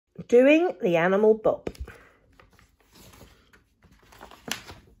doing the Animal Bop.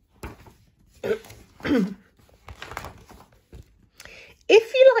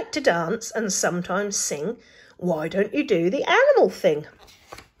 If you like to dance and sometimes sing, why don't you do the animal thing?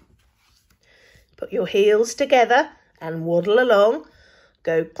 Put your heels together and waddle along.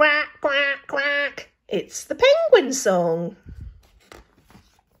 Go quack, quack, quack. It's the penguin song.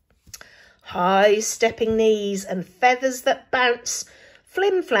 High stepping knees and feathers that bounce.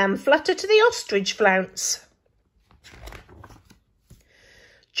 Flim flam flutter to the ostrich flounce.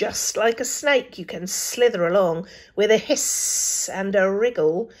 Just like a snake you can slither along. With a hiss and a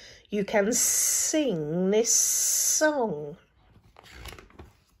wriggle you can sing this song.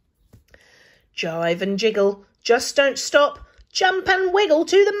 Jive and jiggle, just don't stop. Jump and wiggle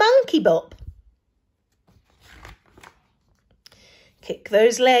to the monkey bop. Kick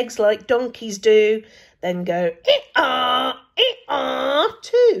those legs like donkeys do. Then go ee-ah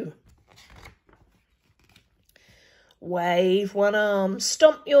too. Wave one arm,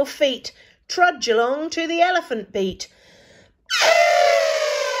 stomp your feet, trudge along to the elephant beat.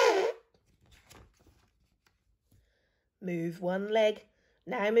 Move one leg,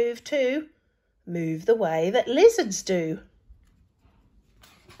 now move two. Move the way that lizards do.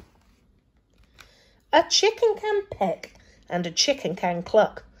 A chicken can peck and a chicken can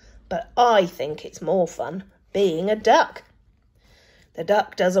cluck, but I think it's more fun being a duck. The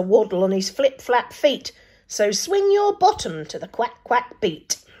duck does a waddle on his flip-flap feet, so swing your bottom to the quack-quack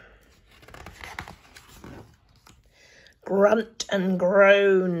beat. Grunt and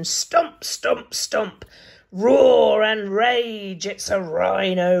groan, stomp, stomp, stomp, roar and rage, it's a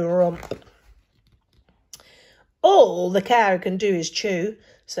rhino romp. All the cow can do is chew,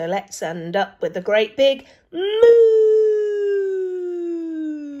 so let's end up with a great big moo.